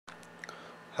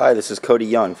Hi, this is Cody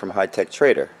Young from High Tech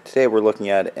Trader. Today we're looking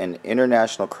at an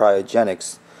International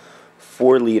Cryogenics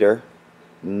 4-liter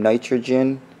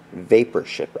nitrogen vapor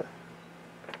shipper.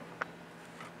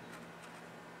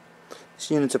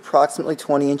 This unit's approximately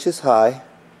 20 inches high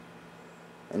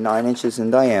and 9 inches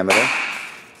in diameter.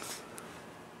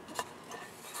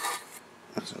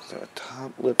 So the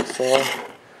top lip saw,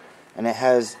 and it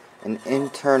has an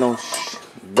internal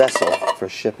vessel for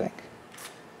shipping.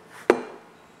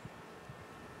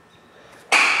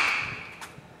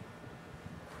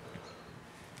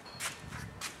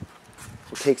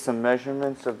 We'll take some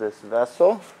measurements of this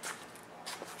vessel.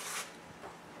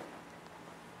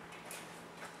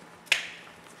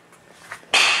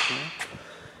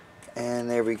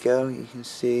 And there we go. You can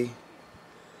see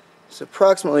it's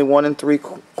approximately 1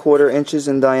 3/4 inches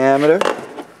in diameter.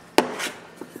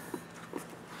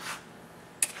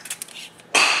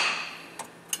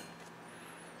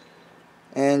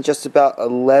 And just about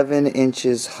 11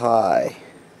 inches high.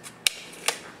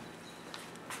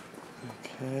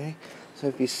 Okay. So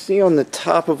if you see on the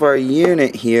top of our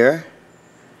unit here,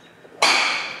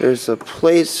 there's a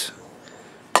place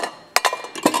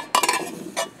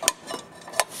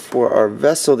for our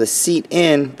vessel to seat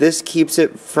in. This keeps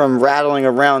it from rattling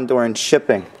around during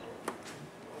shipping.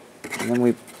 And then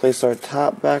we place our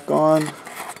top back on.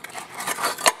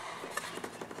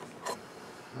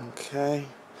 Okay,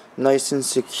 nice and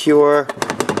secure.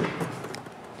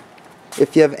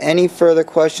 If you have any further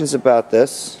questions about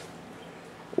this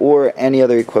or any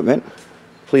other equipment,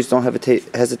 please don't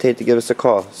hesitate to give us a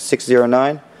call.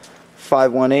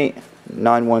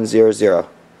 609-518-9100.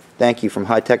 Thank you from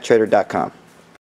hightechtrader.com.